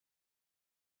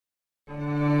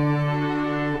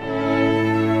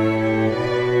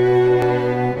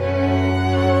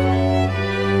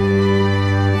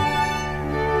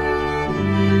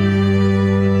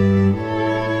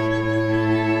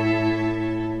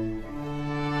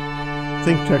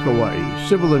ThinkTech Hawaii.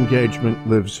 Civil engagement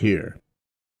lives here.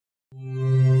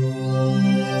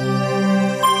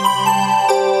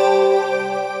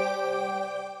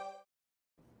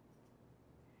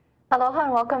 Aloha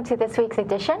and welcome to this week's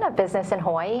edition of Business in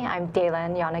Hawaii. I'm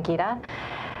Dailyn Yanagida.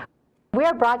 We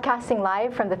are broadcasting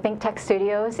live from the ThinkTech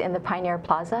studios in the Pioneer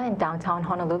Plaza in downtown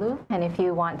Honolulu. And if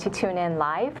you want to tune in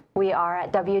live, we are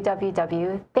at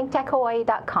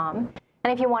www.thinktechhawaii.com.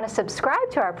 And if you want to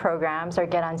subscribe to our programs or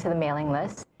get onto the mailing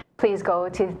list, please go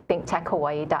to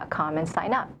thinktechhawaii.com and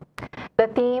sign up. The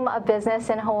theme of Business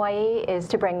in Hawaii is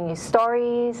to bring you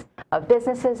stories of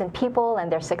businesses and people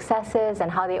and their successes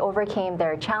and how they overcame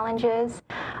their challenges.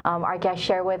 Our guests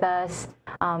share with us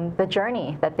the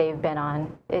journey that they've been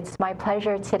on. It's my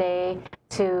pleasure today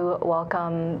to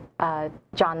welcome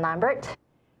John Lambert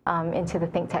into the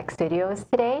ThinkTech studios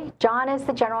today. John is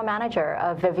the general manager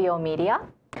of Vivio Media.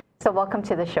 So welcome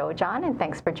to the show, John, and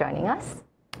thanks for joining us.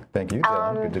 Thank you,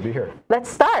 Dailyn. Good to be here. Let's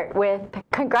start with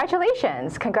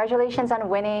congratulations. Congratulations on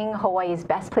winning Hawaii's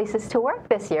Best Places to Work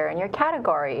this year in your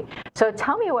category. So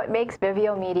tell me what makes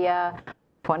Vivio Media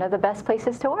one of the best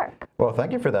places to work. Well,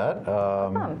 thank you for that.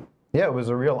 Yeah, it was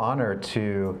a real honor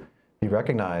to be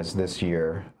recognized this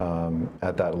year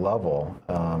at that level.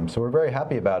 So we're very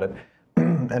happy about it.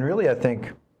 And really, I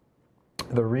think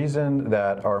the reason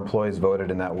that our employees voted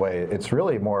in that way, it's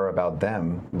really more about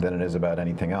them than it is about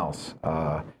anything else.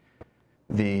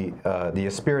 The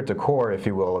esprit de corps, if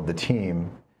you will, of the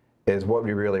team is what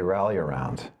we really rally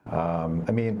around.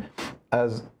 I mean,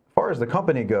 as far as the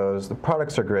company goes, the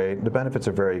products are great, the benefits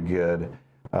are very good,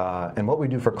 and what we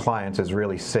do for clients is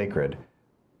really sacred.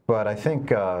 But I think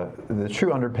the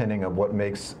true underpinning of what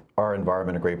makes our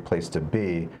environment a great place to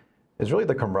be is really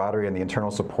the camaraderie and the internal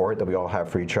support that we all have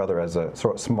for each other as a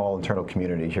sort of small internal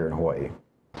community here in Hawaii.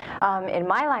 In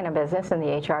my line of business, in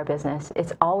the HR business,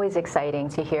 it's always exciting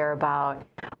to hear about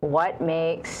what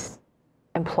makes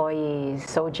employees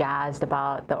so jazzed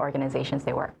about the organizations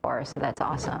they work for. So that's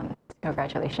awesome.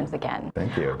 Congratulations again.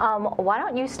 Thank you. Why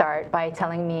don't you start by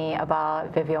telling me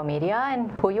about Vivio Media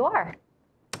and who you are?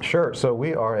 Sure. So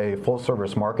we are a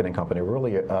full-service marketing company. We're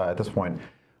really, at this point,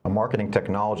 a marketing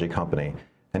technology company.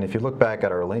 And if you look back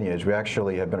at our lineage, we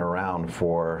actually have been around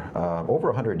for over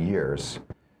 100 years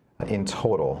in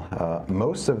total.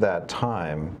 Most of that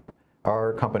time,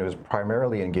 our company was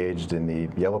primarily engaged in the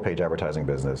yellow page advertising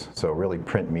business, so really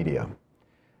print media.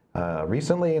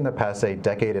 Recently, in the past, say,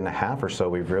 decade and a half or so,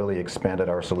 we've really expanded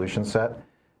our solution set,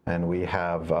 and we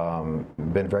have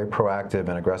been very proactive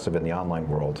and aggressive in the online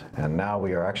world. And now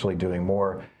we are actually doing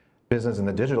more business in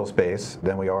the digital space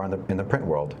than we are in the print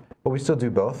world. But we still do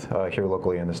both here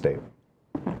locally in the state.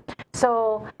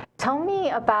 So tell me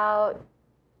about,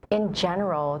 in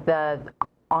general, the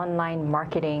online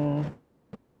marketing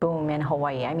boom in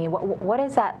Hawaii. I mean, what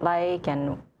is that like,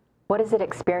 and what is it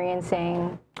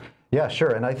experiencing? Yeah,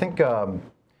 sure. And I think, you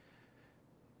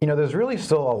know, there's really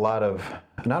still a lot of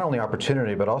not only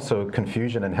opportunity, but also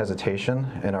confusion and hesitation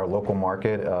in our local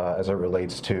market as it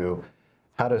relates to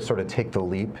how to sort of take the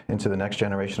leap into the next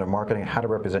generation of marketing, how to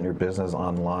represent your business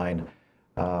online.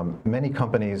 Many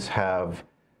companies have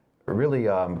really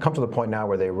come to the point now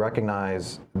where they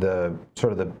recognize the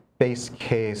sort of the base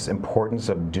case importance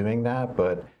of doing that,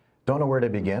 but don't know where to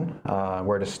begin,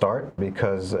 where to start,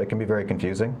 because it can be very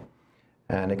confusing.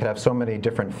 And it can have so many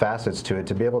different facets to it.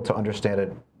 To be able to understand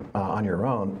it on your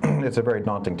own, it's a very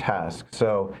daunting task.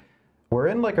 So we're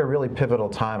in like a really pivotal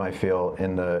time, I feel,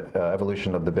 in the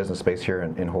evolution of the business space here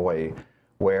in Hawaii,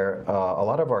 where a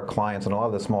lot of our clients and a lot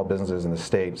of the small businesses in the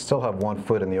state still have one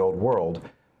foot in the old world,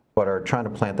 but are trying to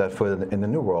plant that foot in the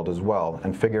new world as well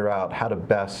and figure out how to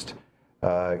best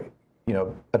you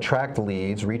know, attract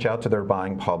leads, reach out to their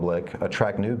buying public,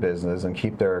 attract new business, and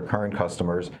keep their current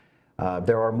customers.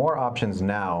 There are more options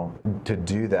now to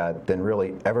do that than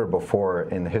really ever before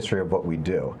in the history of what we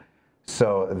do.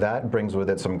 So that brings with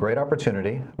it some great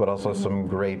opportunity, but also some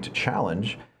great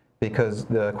challenge, because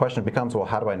the question becomes, well,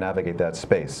 how do I navigate that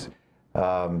space?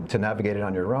 To navigate it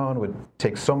on your own would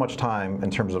take so much time in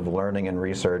terms of learning and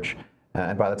research,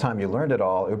 and by the time you learned it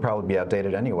all, it would probably be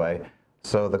outdated anyway.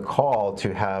 So the call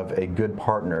to have a good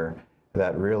partner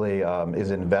that really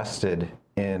is invested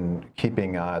in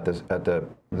keeping at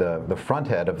the front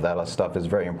head of that stuff is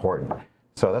very important.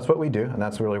 So that's what we do, and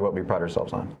that's really what we pride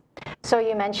ourselves on. So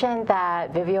you mentioned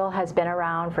that Vivio has been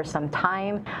around for some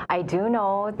time. I do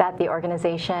know that the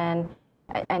organization,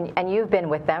 and you've been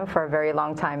with them for a very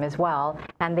long time as well,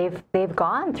 and they've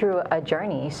gone through a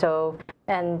journey. So,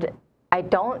 and I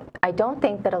don't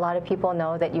think that a lot of people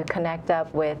know that you connect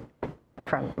up with,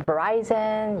 from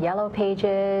Verizon, Yellow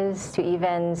Pages, to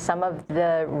even some of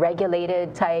the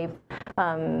regulated type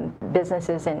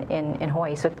businesses in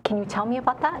Hawaii. So can you tell me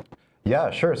about that?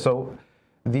 Yeah, sure. So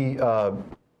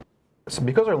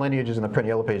because our lineage is in the print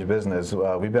yellow page business,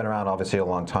 we've been around obviously a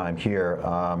long time here.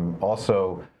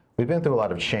 Also, we've been through a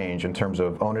lot of change in terms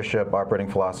of ownership, operating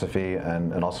philosophy,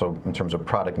 and also in terms of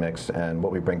product mix and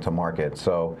what we bring to market.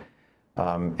 So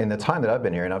in the time that I've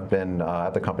been here, and I've been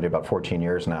at the company about 14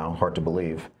 years now, hard to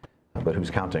believe, but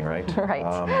who's counting, right?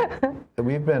 Right.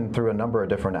 We've been through a number of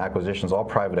different acquisitions, all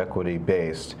private equity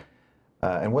based.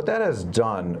 And what that has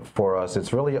done for us,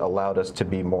 it's really allowed us to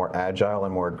be more agile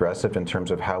and more aggressive in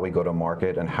terms of how we go to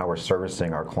market and how we're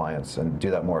servicing our clients and do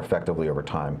that more effectively over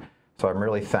time. So I'm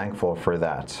really thankful for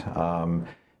that.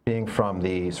 Being from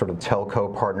the sort of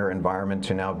telco partner environment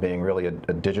to now being really a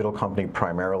digital company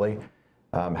primarily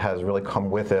has really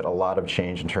come with it a lot of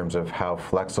change in terms of how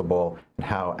flexible and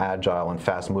how agile and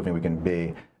fast moving we can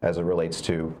be as it relates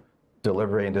to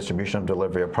delivery and distribution of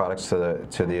delivery of products to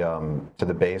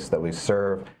the base that we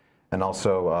serve, and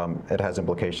also it has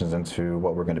implications into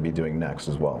what we're going to be doing next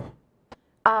as well.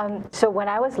 So when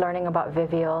I was learning about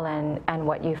Vivial and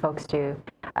what you folks do,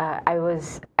 I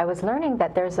was learning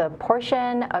that there's a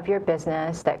portion of your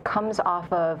business that comes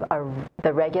off of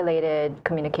the regulated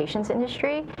communications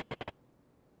industry.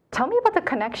 Tell me about the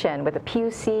connection with the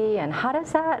PUC and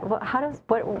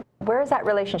where is that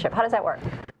relationship? How does that work?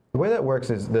 The way that works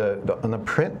is on the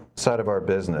print side of our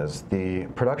business, the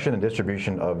production and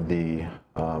distribution of the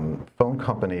phone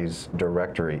company's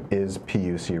directory is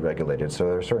PUC regulated. So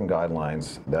there are certain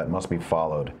guidelines that must be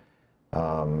followed.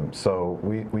 So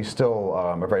we still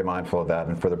are very mindful of that.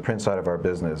 And for the print side of our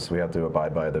business, we have to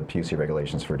abide by the PUC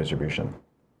regulations for distribution.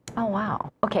 Oh,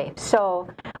 wow. Okay, so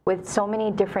with so many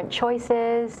different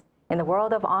choices in the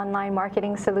world of online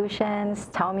marketing solutions,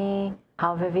 tell me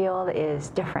how Vivial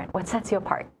is different. What sets you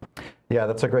apart? Yeah,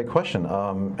 that's a great question.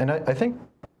 And I think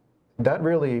that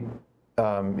really,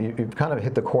 you've kind of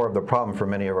hit the core of the problem for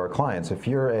many of our clients. If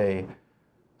you're a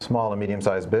small and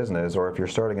medium-sized business, or if you're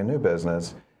starting a new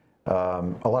business,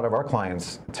 a lot of our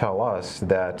clients tell us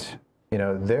that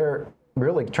they're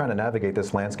really trying to navigate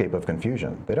this landscape of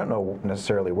confusion. They don't know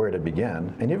necessarily where to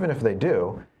begin, and even if they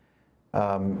do,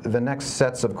 the next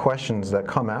sets of questions that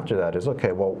come after that is,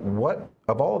 okay, well, what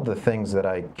of all of the things that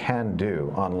I can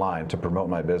do online to promote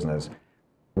my business,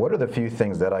 what are the few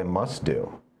things that I must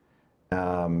do?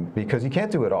 Because you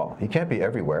can't do it all. You can't be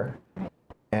everywhere.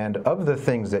 And of the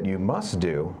things that you must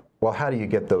do, well, how do you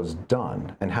get those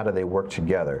done, and how do they work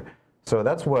together? So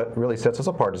that's what really sets us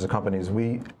apart as a company. Is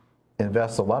we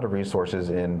invest a lot of resources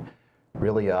in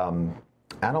really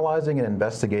analyzing and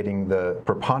investigating the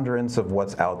preponderance of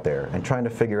what's out there and trying to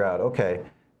figure out, okay,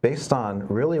 based on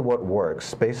really what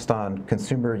works, based on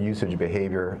consumer usage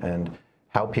behavior and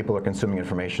how people are consuming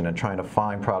information and trying to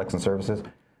find products and services,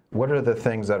 what are the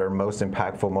things that are most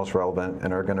impactful, most relevant,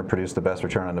 and are going to produce the best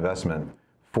return on investment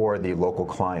for the local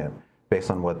client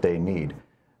based on what they need.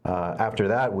 After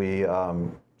that, we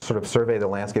sort of survey the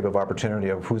landscape of opportunity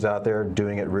of who's out there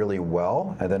doing it really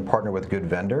well, and then partner with good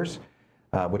vendors,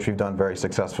 which we've done very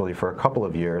successfully for a couple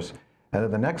of years. And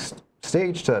then the next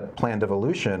stage to that planned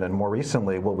evolution, and more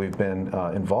recently what we've been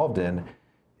involved in,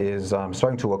 is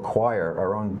starting to acquire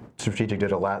our own strategic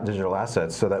digital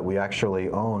assets so that we actually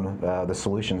own the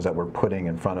solutions that we're putting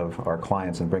in front of our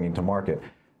clients and bringing to market.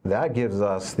 That gives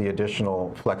us the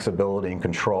additional flexibility and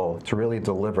control to really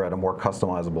deliver at a more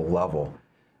customizable level,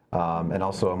 and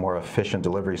also a more efficient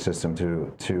delivery system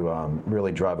to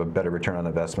really drive a better return on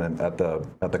investment at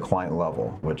the client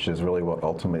level, which is really what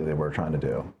ultimately we're trying to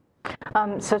do.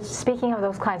 So speaking of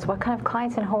those clients, what kind of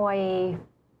clients in Hawaii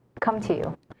come to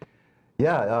you?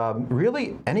 Yeah,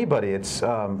 really anybody. It's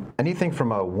anything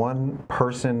from a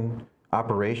one-person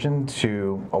operation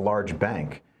to a large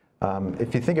bank.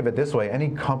 If you think of it this way, any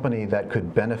company that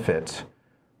could benefit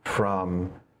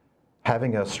from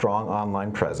having a strong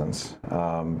online presence,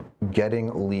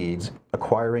 getting leads,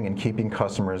 acquiring and keeping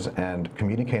customers, and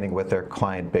communicating with their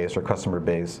client base or customer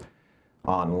base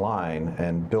online,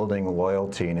 and building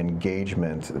loyalty and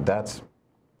engagement, that's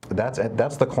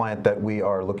the client that we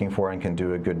are looking for and can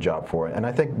do a good job for. And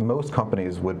I think most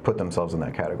companies would put themselves in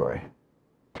that category.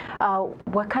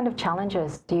 What kind of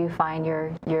challenges do you find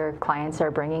your clients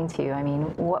are bringing to you? I mean,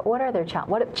 what are their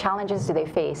what challenges do they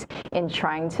face in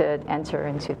trying to enter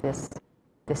into this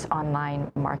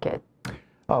online market?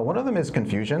 One of them is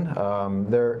confusion.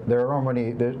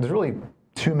 There's really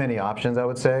too many options, I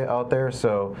would say, out there.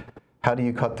 So how do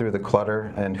you cut through the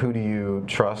clutter, and who do you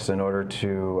trust in order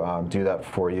to do that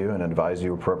for you and advise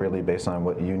you appropriately based on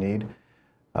what you need?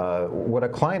 What a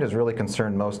client is really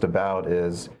concerned most about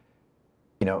is,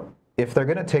 if they're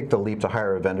going to take the leap to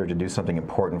hire a vendor to do something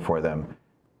important for them,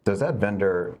 does that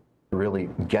vendor really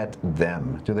get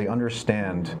them? Do they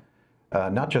understand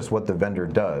not just what the vendor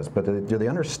does, but do they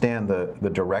understand the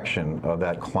direction of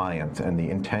that client and the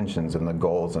intentions and the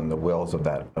goals and the wills of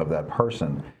that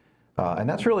person? And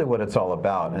that's really what it's all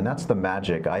about. And that's the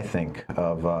magic, I think,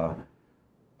 of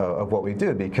what we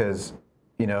do, because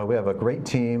we have a great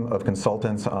team of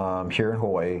consultants here in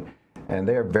Hawaii, and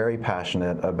they are very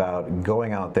passionate about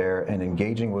going out there and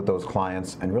engaging with those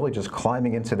clients and really just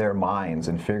climbing into their minds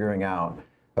and figuring out,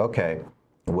 okay,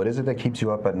 what is it that keeps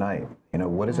you up at night?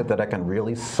 What is it that I can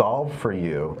really solve for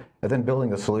you? And then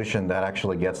building a solution that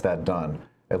actually gets that done,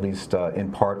 at least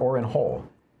in part or in whole.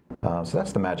 So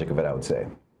that's the magic of it, I would say.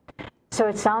 So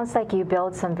it sounds like you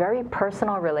build some very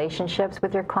personal relationships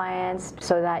with your clients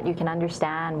so that you can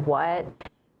understand what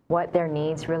their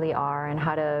needs really are and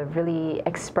how to really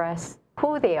express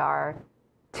who they are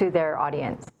to their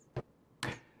audience.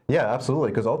 Yeah, absolutely,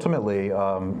 because ultimately,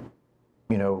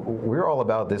 we're all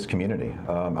about this community.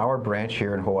 Our branch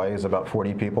here in Hawaii is about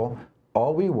 40 people.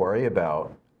 All we worry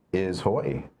about is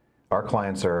Hawaii. Our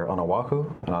clients are on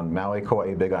Oahu and on Maui,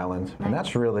 Kauai, Big Island, and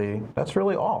that's really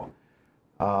all.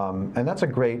 And that's a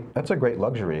great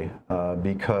luxury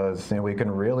because we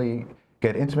can really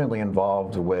get intimately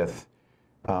involved with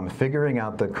figuring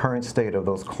out the current state of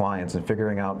those clients and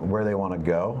figuring out where they want to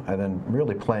go, and then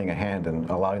really playing a hand and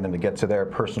allowing them to get to their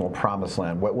personal promised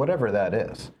land, whatever that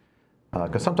is.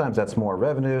 Because sometimes that's more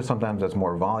revenue, sometimes that's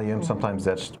more volume, sometimes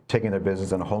that's taking their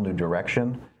business in a whole new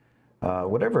direction.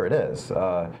 Whatever it is,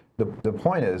 the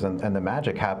point is, and the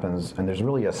magic happens, and there's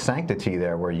really a sanctity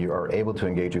there where you are able to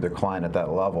engage with your client at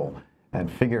that level and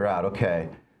figure out, okay,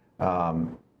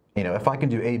 if I can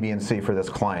do A, B, and C for this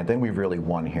client, then we've really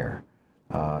won here.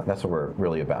 That's what we're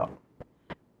really about.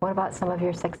 What about some of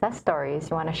your success stories?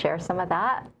 You want to share some of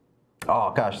that?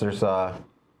 Oh gosh, there's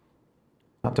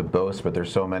not to boast, but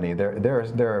there's so many.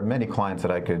 There are many clients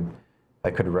that I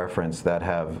could reference that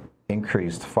have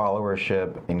increased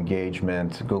followership,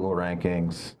 engagement, Google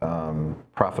rankings,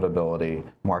 profitability,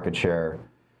 market share.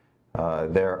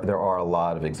 There are a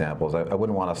lot of examples. I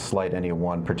wouldn't want to slight any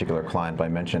one particular client by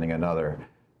mentioning another.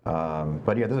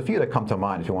 But yeah, there's a few that come to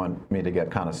mind if you want me to get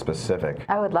kind of specific.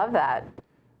 I would love that.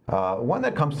 One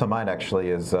that comes to mind actually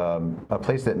is a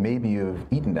place that maybe you've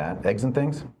eaten at, Eggs and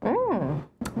Things.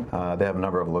 They have a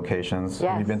number of locations.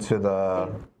 Yes. Have you been to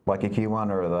the Waikiki one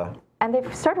or the... And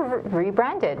they've sort of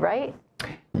rebranded, right?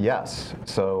 Yes.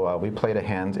 So we played a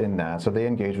hand in that. So they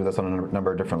engage with us on a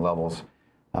number of different levels.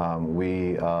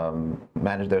 We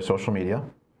manage their social media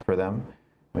for them.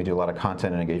 We do a lot of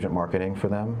content and engagement marketing for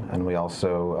them. And we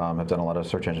also have done a lot of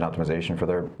search engine optimization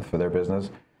for their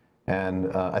business.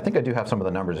 And I think I do have some of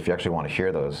the numbers if you actually want to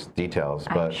hear those details.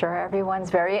 But I'm sure everyone's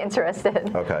very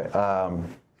interested. Okay.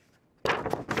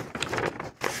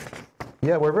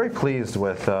 Yeah, we're very pleased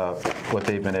with what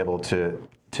they've been able to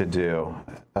do.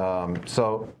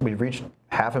 So we've reached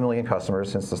 500,000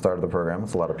 customers since the start of the program.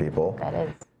 It's a lot of people. That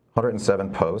is.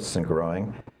 107 posts and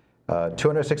growing.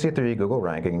 263 Google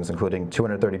rankings, including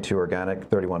 232 organic,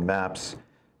 31 maps.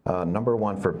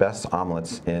 #1 for best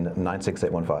omelets in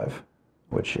 96815,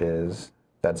 which is,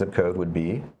 that zip code would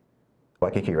be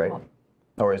Waikiki, right?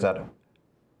 Or is that?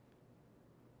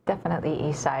 Definitely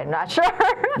east side, I'm not sure.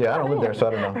 Yeah, I don't live there, so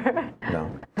I don't know. No.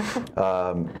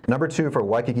 #2 for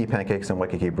Waikiki pancakes and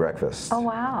Waikiki breakfast. Oh,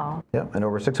 wow. Yeah, and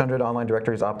over 600 online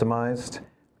directories optimized,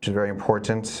 which is very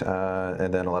important,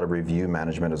 and then a lot of review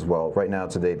management as well. Right now,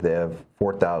 to date, they have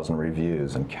 4,000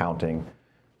 reviews and counting,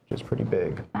 which is pretty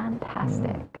big.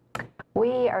 Fantastic.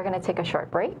 We are going to take a short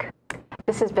break.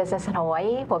 This is Business in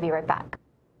Hawaii. We'll be right back.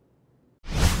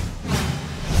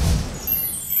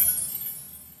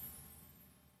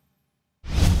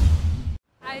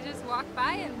 I just walked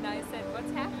by and I said,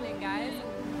 "What's happening, guys?"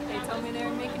 And they told me they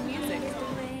were making music.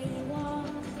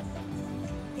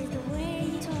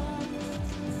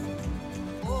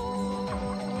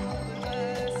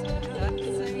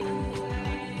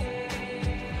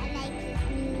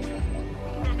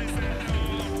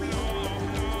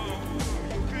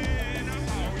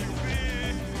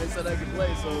 They said I could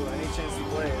play, so any chance to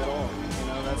play at all.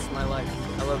 That's my life.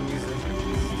 I love music.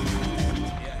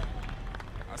 Yeah,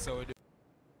 I saw it.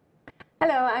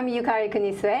 Hello, I'm Yukari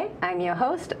Kunisue. I'm your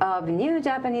host of new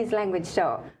Japanese language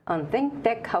show on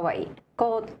ThinkTech Hawaii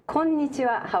called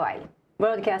Konnichiwa Hawaii,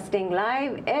 broadcasting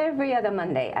live every other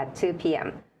Monday at 2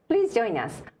 p.m. Please join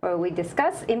us where we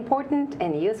discuss important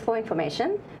and useful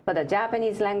information for the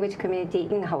Japanese language community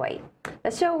in Hawaii. The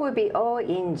show will be all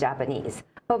in Japanese.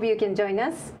 Hope you can join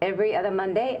us every other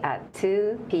Monday at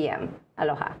 2 p.m.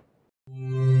 Aloha.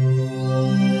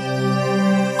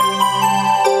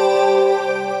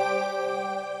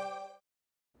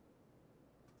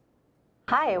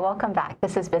 Hi, welcome back.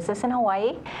 This is Business in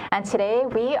Hawaii, and today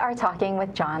we are talking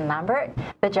with John Lambert,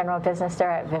 the General Business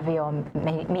Director at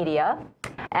Vivio Media,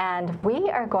 and we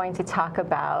are going to talk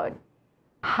about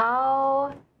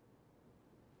how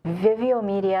Vivio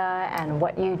Media and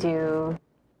what you do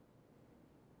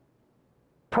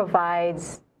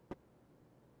provides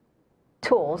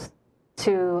tools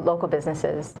to local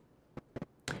businesses.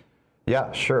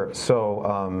 Yeah, sure. So,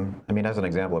 I mean, as an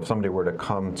example, if somebody were to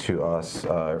come to us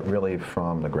really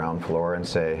from the ground floor and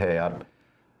say, hey, I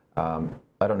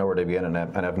don't know where to begin, and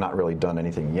I've not really done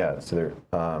anything yet. So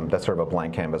that's sort of a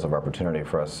blank canvas of opportunity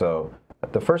for us. So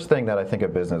the first thing that I think a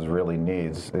business really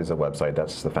needs is a website.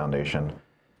 That's the foundation.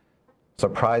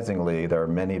 Surprisingly, there are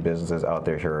many businesses out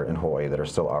there here in Hawaii that are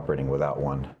still operating without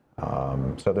one.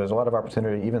 So there's a lot of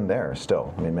opportunity even there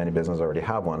still. I mean, many businesses already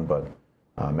have one, but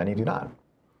many do not.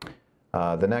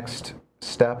 The next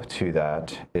step to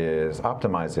that is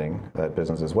optimizing that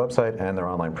business's website and their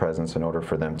online presence in order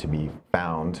for them to be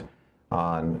found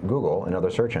on Google and other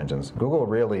search engines. Google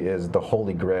really is the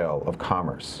holy grail of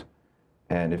commerce.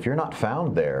 And if you're not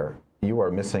found there, you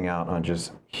are missing out on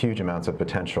just huge amounts of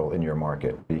potential in your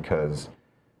market because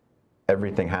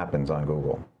everything happens on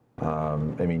Google.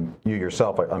 I mean, you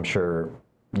yourself, I'm sure,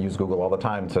 use Google all the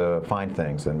time to find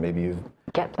things, and maybe you've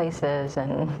Get places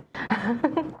and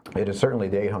it is certainly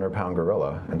the 800-pound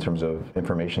gorilla in terms of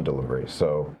information delivery.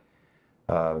 So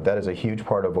that is a huge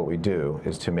part of what we do,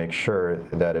 is to make sure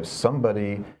that if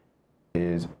somebody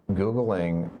is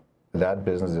Googling that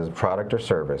business's product or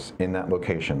service in that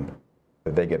location,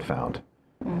 that they get found.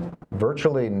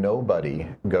 Virtually nobody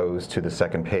goes to the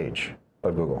second page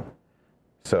of Google.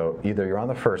 So either you're on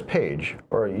the first page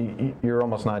or you're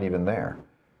almost not even there.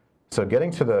 So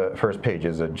getting to the first page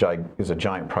is a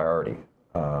giant priority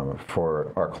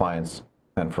for our clients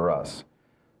and for us.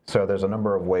 So there's a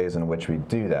number of ways in which we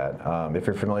do that. If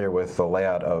you're familiar with the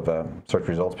layout of a search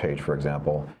results page, for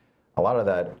example, a lot of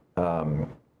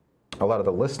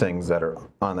the listings that are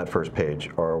on that first page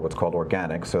are what's called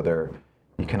organic. So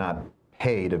you cannot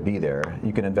pay to be there.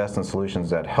 You can invest in solutions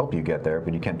that help you get there,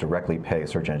 but you can't directly pay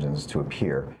search engines to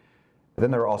appear. Then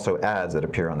there are also ads that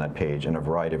appear on that page in a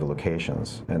variety of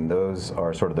locations, and those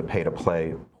are sort of the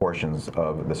pay-to-play portions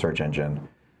of the search engine.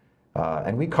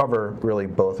 And we cover really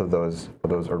both of those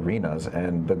arenas,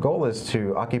 and the goal is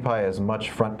to occupy as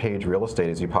much front-page real estate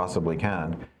as you possibly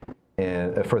can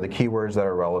for the keywords that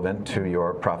are relevant to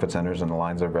your profit centers and the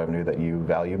lines of revenue that you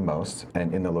value most,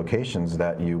 and in the locations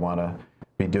that you want to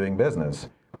be doing business.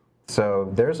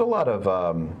 So there's a lot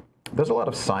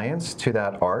of science to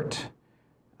that art.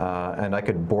 And I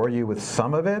could bore you with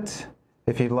some of it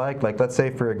if you'd like. Like, let's say,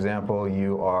 for example,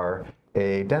 you are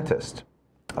a dentist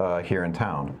here in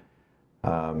town.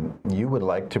 You would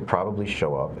like to probably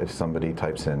show up if somebody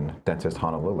types in dentist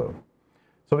Honolulu.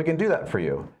 So we can do that for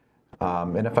you.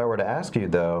 And if I were to ask you,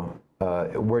 though,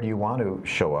 where do you want to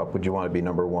show up? Would you want to be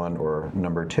number 1 or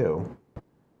number 2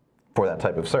 for that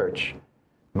type of search?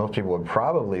 Most people would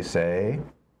probably say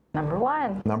number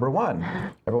 1. Number 1.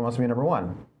 Everyone wants to be number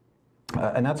 1.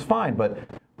 And that's fine, but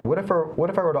what if I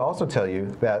were to also tell you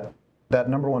that that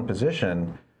number 1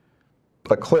 position,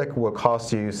 a click will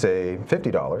cost you, say,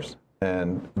 $50,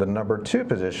 and the number 2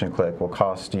 position click will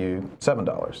cost you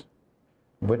 $7?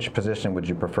 Which position would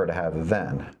you prefer to have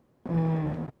then?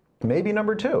 Maybe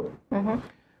number 2.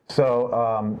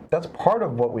 So that's part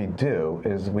of what we do,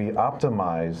 is we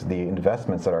optimize the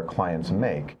investments that our clients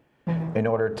make in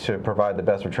order to provide the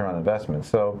best return on investment.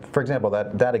 So, for example,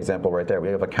 that example right there, we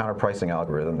have a counter-pricing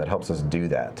algorithm that helps us do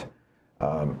that.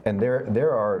 And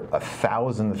there are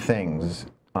 1,000 things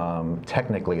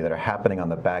technically that are happening on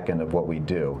the back end of what we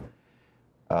do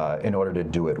in order to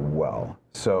do it well.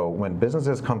 So when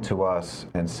businesses come to us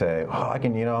and say, oh, I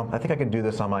think I can do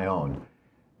this on my own,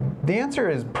 the answer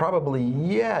is probably,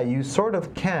 yeah, you sort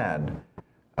of can.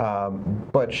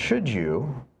 But should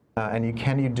you? And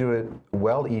can you do it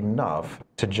well enough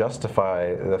to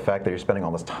justify the fact that you're spending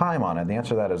all this time on it? The answer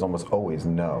to that is almost always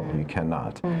no, you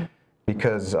cannot.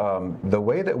 Because the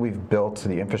way that we've built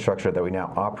the infrastructure that we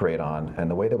now operate on, and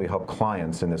the way that we help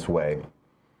clients in this way,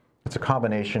 it's a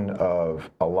combination of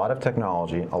a lot of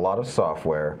technology, a lot of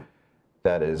software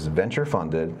that is venture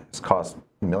funded, it's cost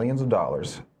millions of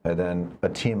dollars, and then a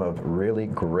team of really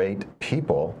great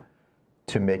people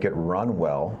to make it run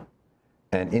well.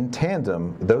 And in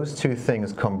tandem, those two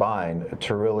things combine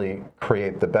to really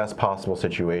create the best possible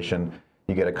situation.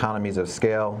 You get economies of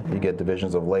scale, you get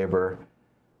divisions of labor,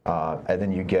 and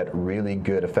then you get really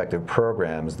good, effective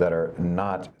programs that are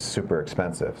not super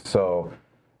expensive. So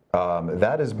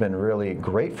that has been really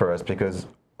great for us, because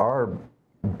our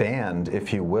band,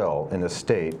 if you will, in the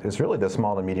state is really the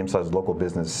small to medium-sized local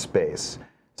business space.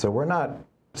 So we're not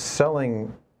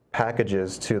selling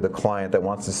packages to the client that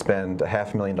wants to spend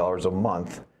 $500,000 a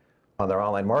month on their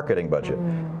online marketing budget.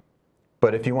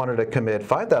 But if you wanted to commit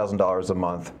 $5,000 a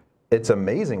month, it's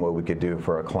amazing what we could do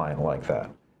for a client like that.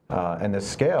 And the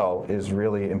scale is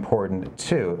really important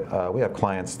too. We have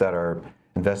clients that are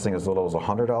investing as little as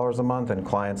 $100 a month and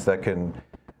clients that can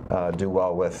do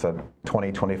well with a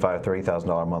 $20,000, $25,000,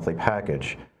 $30,000 monthly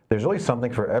package. There's really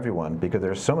something for everyone because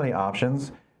there's so many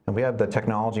options, and we have the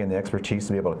technology and the expertise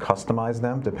to be able to customize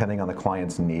them depending on the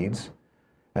client's needs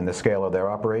and the scale of their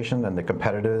operation and the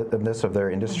competitiveness of their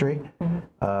industry,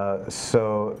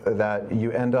 so that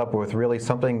you end up with really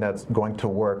something that's going to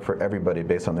work for everybody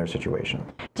based on their situation.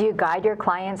 Do you guide your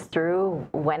clients through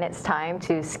when it's time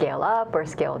to scale up or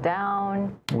scale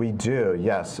down? We do,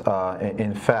 yes.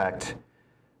 In fact,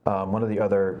 one of the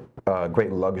other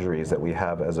great luxuries that we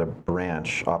have as a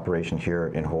branch operation here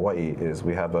in Hawaii is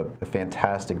we have a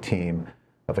fantastic team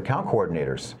of account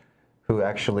coordinators who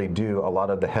actually do a lot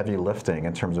of the heavy lifting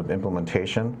in terms of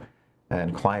implementation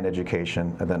and client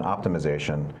education and then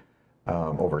optimization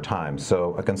over time.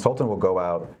 So a consultant will go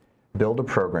out, build a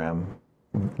program,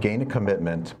 gain a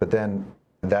commitment, but then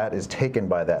that is taken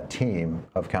by that team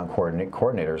of account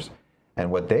coordinators.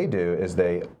 And what they do is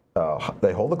they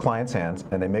hold the client's hands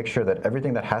and they make sure that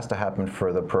everything that has to happen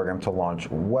for the program to launch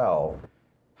well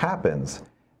happens.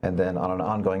 And then on an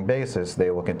ongoing basis,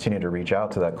 they will continue to reach out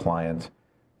to that client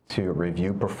to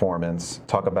review performance,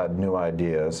 talk about new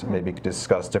ideas, maybe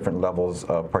discuss different levels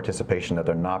of participation that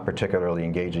they're not particularly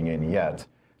engaging in yet,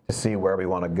 to see where we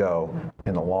want to go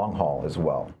in the long haul as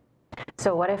well.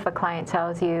 So what if a client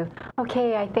tells you,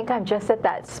 okay, I think I'm just at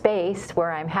that space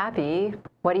where I'm happy.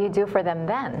 What do you do for them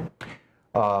then?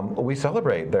 We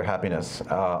celebrate their happiness,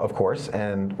 of course,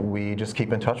 and we just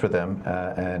keep in touch with them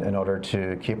and in order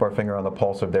to keep our finger on the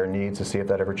pulse of their needs to see if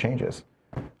that ever changes.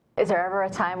 Is there ever a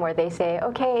time where they say,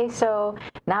 okay, so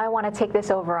now I want to take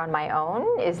this over on my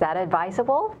own? Is that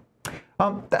advisable?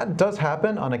 That does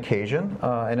happen on occasion,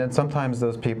 and then sometimes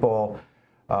those people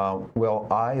will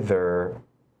either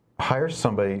hire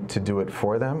somebody to do it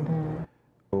for them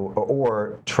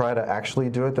or try to actually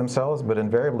do it themselves, but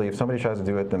invariably if somebody tries to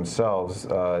do it themselves,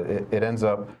 it ends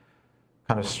up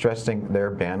kind of stressing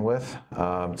their bandwidth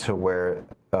to where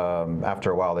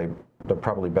after a while they're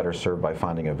probably better served by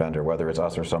finding a vendor, whether it's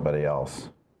us or somebody else.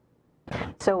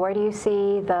 So where do you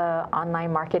see the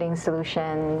online marketing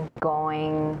solution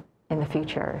going in the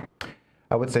future?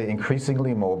 I would say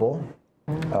increasingly mobile.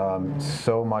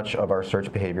 So much of our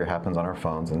search behavior happens on our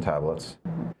phones and tablets.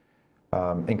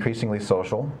 Increasingly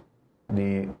social.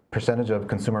 The percentage of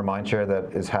consumer mindshare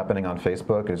that is happening on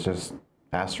Facebook is just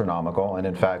astronomical. And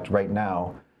in fact, right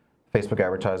now, Facebook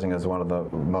advertising is one of the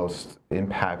most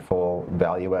impactful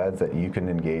value adds that you can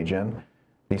engage in.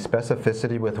 The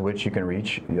specificity with which you can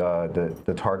reach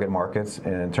the target markets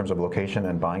in terms of location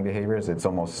and buying behaviors, it's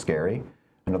almost scary.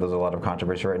 I know there's a lot of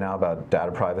controversy right now about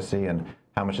data privacy and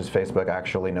how much does Facebook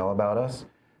actually know about us?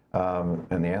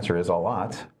 And the answer is a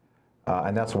lot.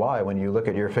 And that's why when you look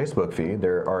at your Facebook feed,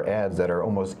 there are ads that are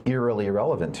almost eerily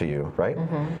irrelevant to you, right?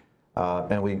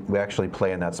 And we actually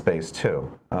play in that space too.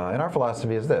 And our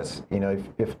philosophy is this, you know,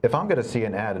 if I'm going to see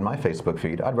an ad in my Facebook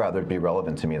feed, I'd rather it be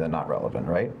relevant to me than not relevant,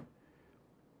 right?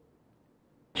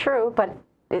 True, but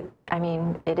I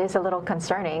mean, it is a little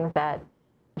concerning that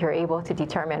you're able to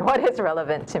determine what is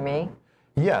relevant to me.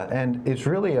 Yeah, and it's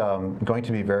really going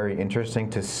to be very interesting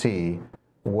to see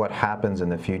what happens in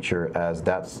the future as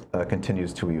that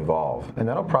continues to evolve. And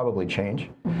that'll probably change.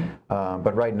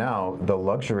 But right now, the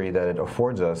luxury that it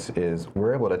affords us is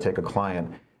we're able to take a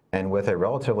client and with a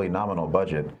relatively nominal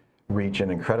budget, reach an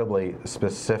incredibly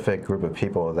specific group of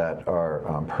people that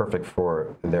are perfect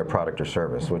for their product or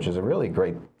service, which is a really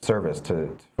great service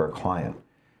for a client.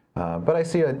 But I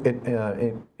see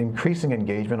an increasing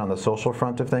engagement on the social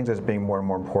front of things as being more and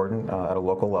more important at a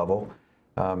local level.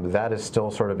 That is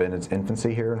still sort of in its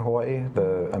infancy here in Hawaii.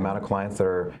 The amount of clients that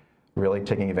are really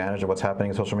taking advantage of what's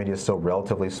happening in social media is still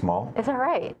relatively small. Is that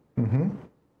right?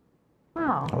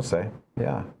 Wow. I would say,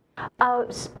 yeah.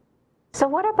 So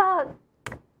what about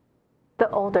the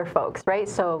older folks, right?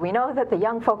 So we know that the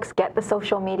young folks get the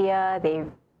social media,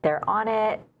 they're on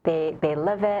it, they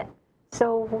live it.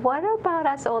 So what about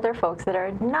us older folks that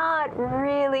are not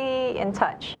really in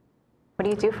touch? What do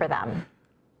you do for them?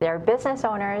 They're business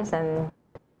owners and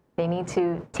they need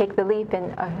to take the leap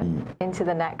into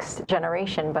the next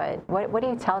generation, but what do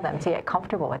you tell them to get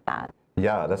comfortable with that?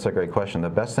 Yeah, that's a great question. The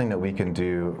best thing that we can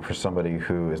do for somebody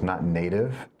who is not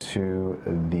native to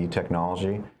the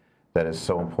technology that is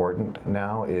so important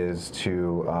now is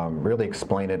to really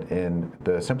explain it in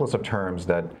the simplest of terms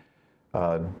that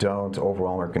don't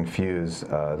overwhelm or confuse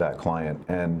that client.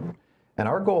 And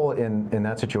our goal in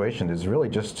that situation is really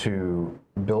just to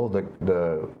build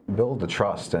the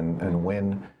trust and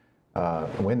win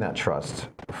that trust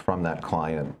from that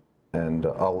client, and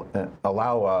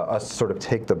allow us to sort of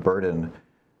take the burden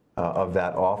of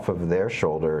that off of their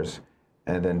shoulders,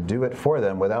 and then do it for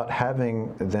them without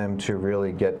having them to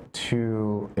really get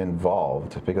too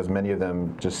involved, because many of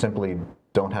them just simply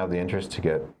don't have the interest to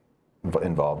get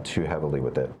involved too heavily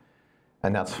with it.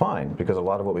 And that's fine, because a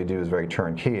lot of what we do is very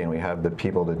turnkey, and we have the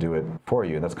people to do it for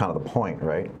you, and that's kind of the point,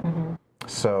 right? Mm-hmm.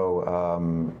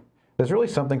 So there's really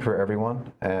something for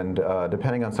everyone, and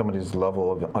depending on somebody's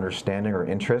level of understanding or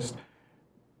interest,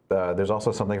 there's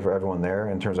also something for everyone there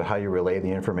in terms of how you relay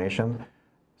the information.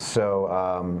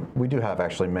 So we do have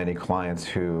actually many clients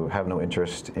who have no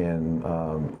interest in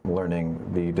learning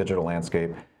the digital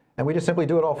landscape, and we just simply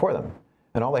do it all for them.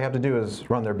 And all they have to do is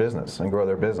run their business and grow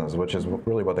their business, which is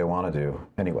really what they want to do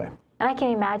anyway. And I can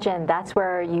imagine that's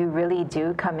where you really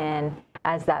do come in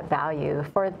as that value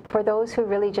for those who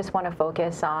really just want to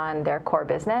focus on their core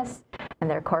business and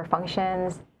their core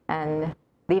functions and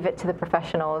leave it to the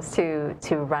professionals to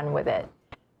run with it.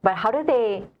 But are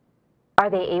they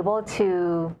able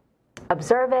to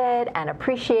observe it and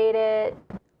appreciate it?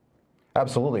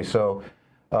 Absolutely. So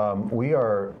we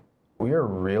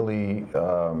really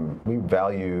we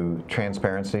value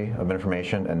transparency of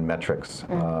information and metrics.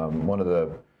 Mm-hmm. One of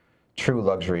the true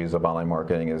luxuries of online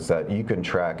marketing is that you can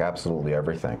track absolutely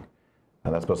everything,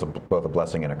 and that's both a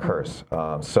blessing and a curse.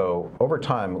 So over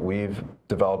time, we've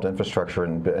developed infrastructure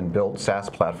and built SaaS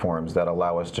platforms that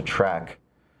allow us to track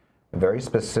very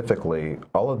specifically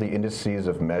all of the indices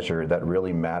of measure that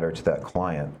really matter to that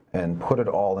client, and put it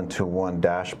all into one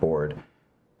dashboard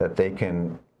that they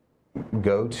can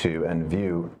go to and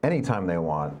view anytime they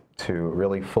want to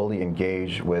really fully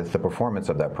engage with the performance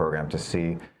of that program to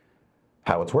see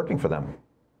how it's working for them.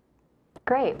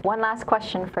 Great. One last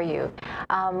question for you.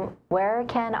 Where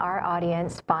can our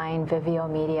audience find Vivio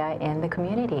Media in the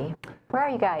community? Where are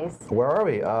you guys? Where are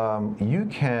we? You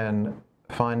can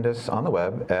find us on the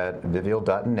web at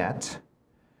vivio.net.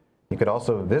 You could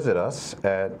also visit us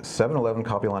at 711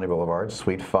 Kapiolani Boulevard,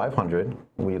 Suite 500.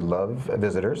 We love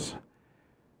visitors.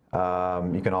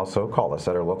 You can also call us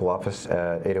at our local office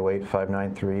at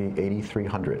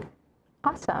 808-593-8300.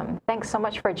 Awesome. Thanks so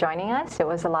much for joining us. It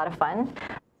was a lot of fun.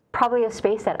 Probably a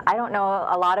space that I don't know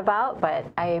a lot about, but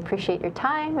I appreciate your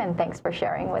time, and thanks for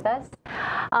sharing with us.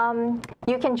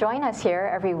 You can join us here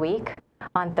every week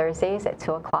on Thursdays at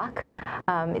 2 o'clock.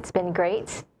 It's been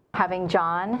great having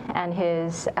John and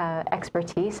his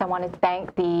expertise. I want to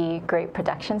thank the great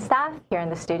production staff here in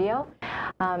the studio,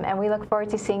 and we look forward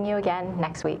to seeing you again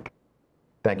next week.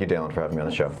 Thank you, Dailyn, for having me on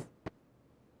the show.